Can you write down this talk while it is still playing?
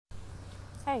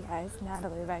Hey guys,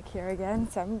 Natalie back here again.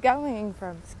 So I'm going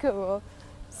from school,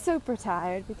 super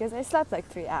tired because I slept like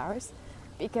 3 hours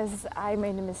because I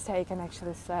made a mistake and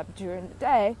actually slept during the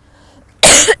day.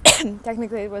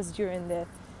 Technically it was during the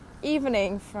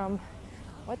evening from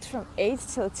 8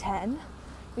 till 10,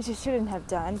 which I shouldn't have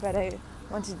done, but I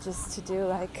wanted just to do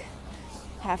like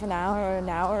half an hour or an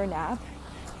hour nap.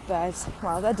 But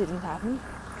well, that didn't happen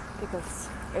because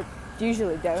it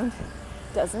usually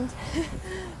doesn't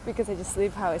because I just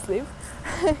sleep how I sleep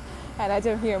and I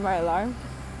don't hear my alarm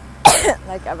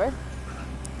like ever,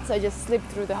 so I just sleep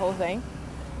through the whole thing,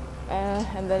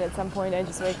 and then at some point I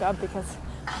just wake up because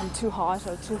I'm too hot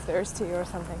or too thirsty or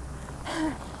something.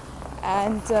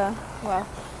 And well,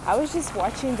 I was just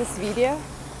watching this video,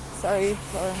 sorry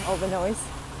for all the noise.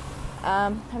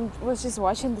 I was just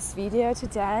watching this video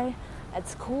today at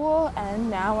school, and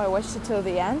now I watched it till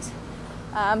the end.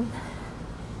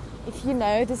 If you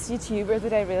know this YouTuber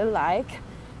that I really like,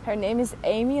 her name is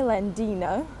Amy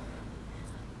Landino.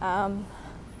 Her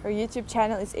YouTube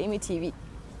channel is Amy TV.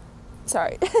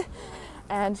 Sorry.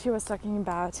 And she was talking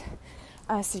about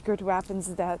secret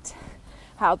weapons that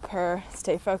help her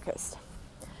stay focused.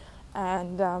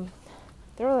 And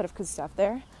there are a lot of good stuff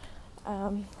there.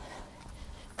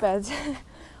 But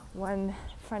one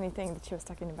funny thing that she was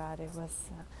talking about, it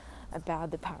was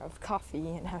about the power of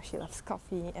coffee and how she loves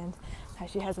coffee and how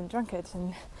she hasn't drunk it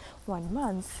in 1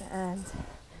 month, and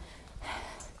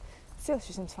still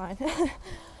she seems fine.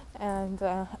 And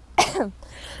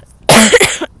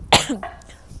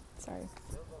sorry.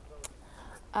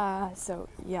 So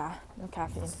yeah, no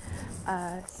caffeine.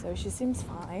 So she seems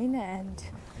fine, and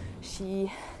she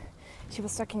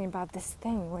was talking about this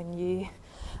thing when you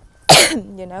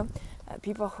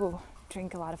people who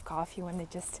drink a lot of coffee, when they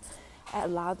just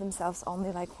allow themselves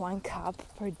only like 1 cup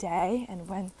per day, and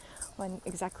when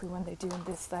they're doing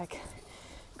this like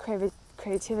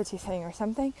creativity thing or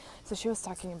something. So she was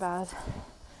talking about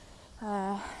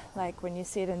like when you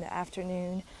sit in the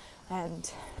afternoon and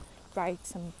write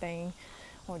something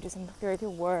or do some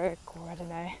creative work, or I don't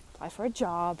know, apply for a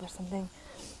job or something,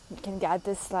 you can get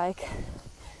this like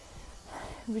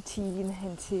routine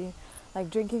into like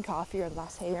drinking coffee or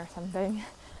latte or something,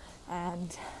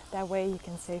 and that way you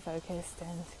can stay focused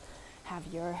and have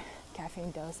your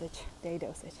caffeine day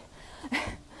dosage.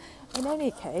 In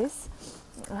any case,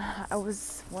 I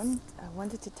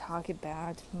wanted to talk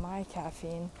about my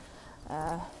caffeine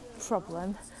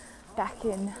problem back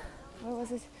in,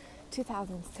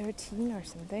 2013 or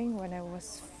something, when I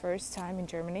was first time in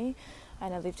Germany,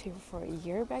 and I lived here for a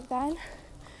year back then.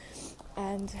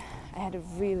 And I had a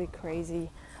really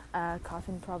crazy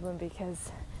caffeine problem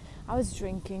because I was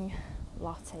drinking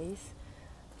lattes,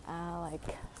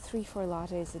 like 3-4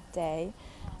 lattes a day,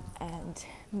 and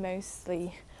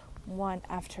mostly one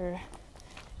after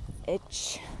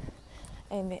each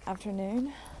in the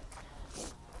afternoon,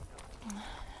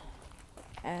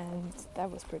 and that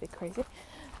was pretty crazy.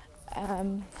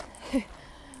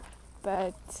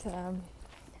 But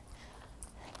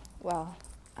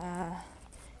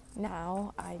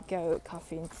now I go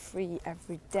caffeine free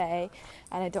every day,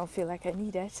 and I don't feel like I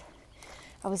need it.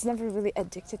 I was never really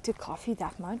addicted to coffee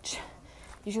that much.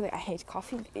 Usually I hate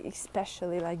coffee,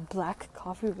 especially like black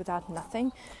coffee without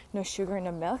nothing, no sugar,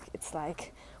 no milk. It's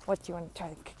like, what, do you want to try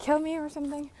to kill me or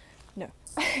something? No.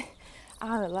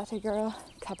 I'm a latte girl,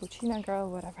 cappuccino girl,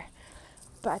 whatever.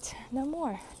 But no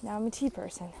more. Now I'm a tea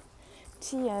person.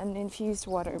 Tea and infused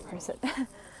water person.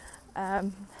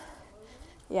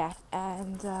 Yeah,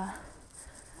 and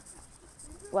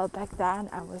well, back then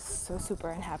I was so super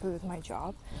unhappy with my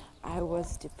job. I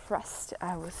was depressed.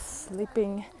 I was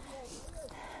sleeping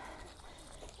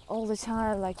all the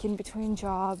time, like in between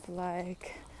job,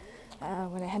 like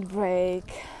when I had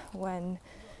break, when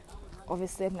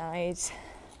obviously at night,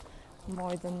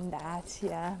 more than that,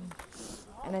 yeah.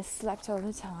 And I slept all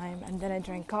the time, and then I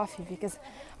drank coffee because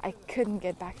I couldn't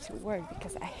get back to work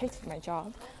because I hated my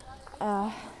job.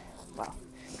 Well,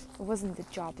 it wasn't the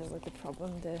job that was the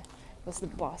problem, it was the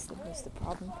boss that was the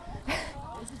problem.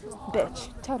 Bitch,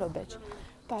 total bitch.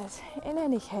 But in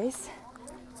any case,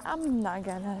 I'm not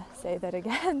gonna say that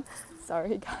again.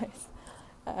 Sorry guys.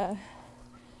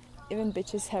 Even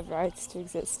bitches have rights to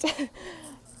exist.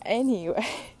 Anyway,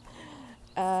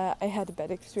 I had a bad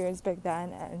experience back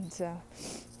then, and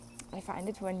I find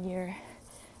it when you're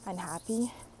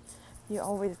unhappy, you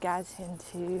always get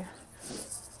into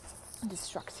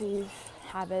destructive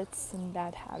habits and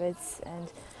bad habits,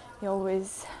 and you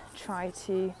always try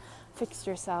to fix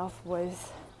yourself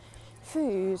with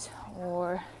food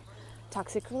or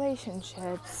toxic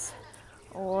relationships,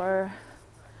 or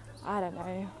I don't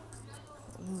know,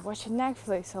 watching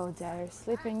Netflix all day or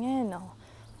sleeping in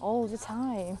all the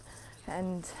time.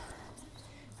 And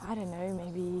I don't know,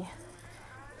 maybe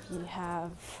you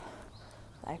have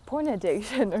like porn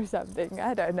addiction or something,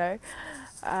 I don't know.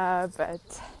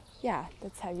 But yeah,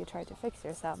 that's how you try to fix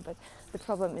yourself. But the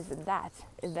problem isn't that.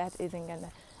 If that isn't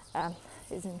gonna,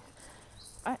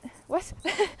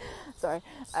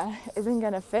 isn't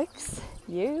gonna fix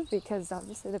you, because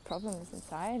obviously the problem is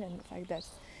inside, and the fact that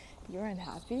you're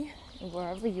unhappy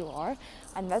wherever you are,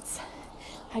 and that's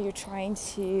how you're trying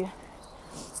to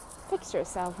fix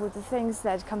yourself with the things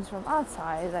that comes from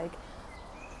outside, like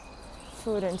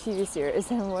food and TV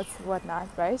series and whatnot,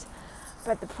 right?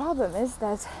 But the problem is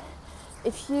that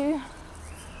if you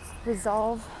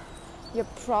resolve your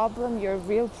problem, your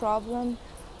real problem,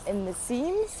 in the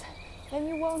seams, then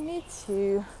you won't need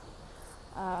to,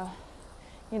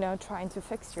 trying to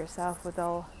fix yourself with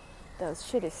all those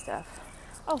shitty stuff.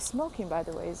 Oh, smoking, by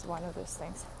the way, is one of those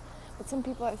things. But some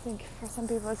people, I think, for some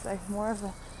people, it's like more of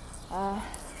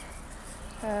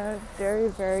a very,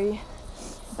 very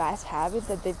bad habit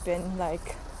that they've been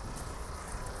like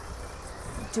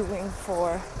doing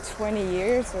for 20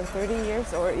 years or 30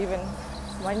 years or even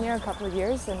 1 year, a couple of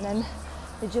years, and then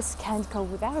they just can't go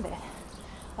without it.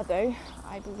 Although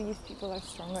I believe people are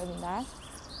stronger than that.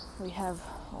 We have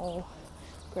all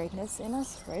greatness in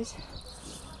us, right?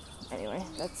 Anyway,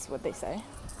 that's what they say.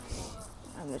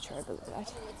 I'm not sure I believe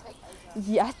that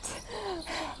yet,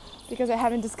 because I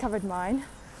haven't discovered mine.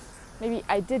 Maybe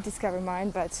I did discover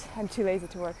mine, but I'm too lazy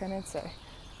to work on it, so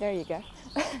there you go.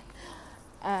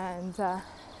 And that's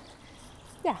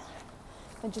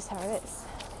just how it is,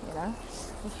 you know?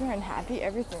 If you're unhappy,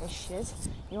 everything is shit.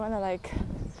 You want to like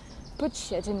put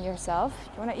shit in yourself.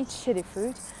 You want to eat shitty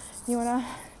food. You want to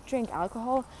drink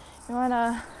alcohol. You want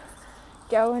to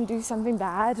go and do something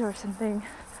bad or something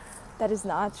that is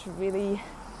not really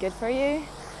good for you.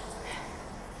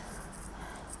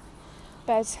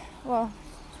 But, well,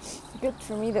 good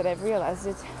for me that I've realized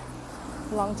it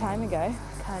a long time ago,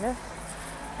 kind of.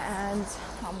 And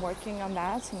I'm working on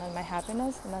that and on my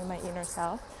happiness and on my inner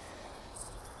self.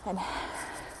 And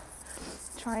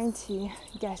trying to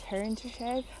get her into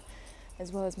shape,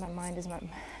 as well as my mind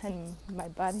and my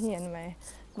body and my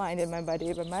mind and my body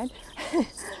and my mind.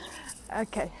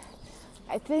 Okay,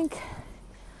 I think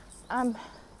I'm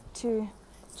too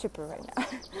chipper right now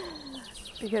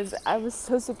because I was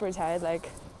so super tired like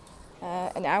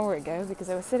an hour ago, because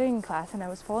I was sitting in class and I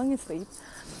was falling asleep,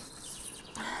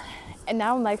 and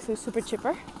now I'm like so super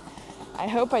chipper. I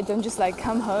hope I don't just like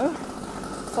come home,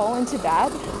 fall into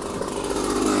bed,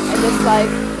 and just like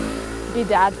be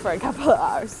dead for a couple of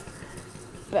hours.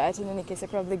 But in any case, I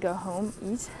probably go home,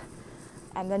 eat,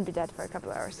 and then be dead for a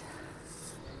couple of hours.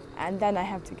 And then I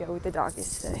have to go with the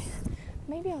doggies today.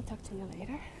 Maybe I'll talk to you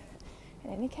later.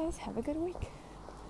 In any case, have a good week.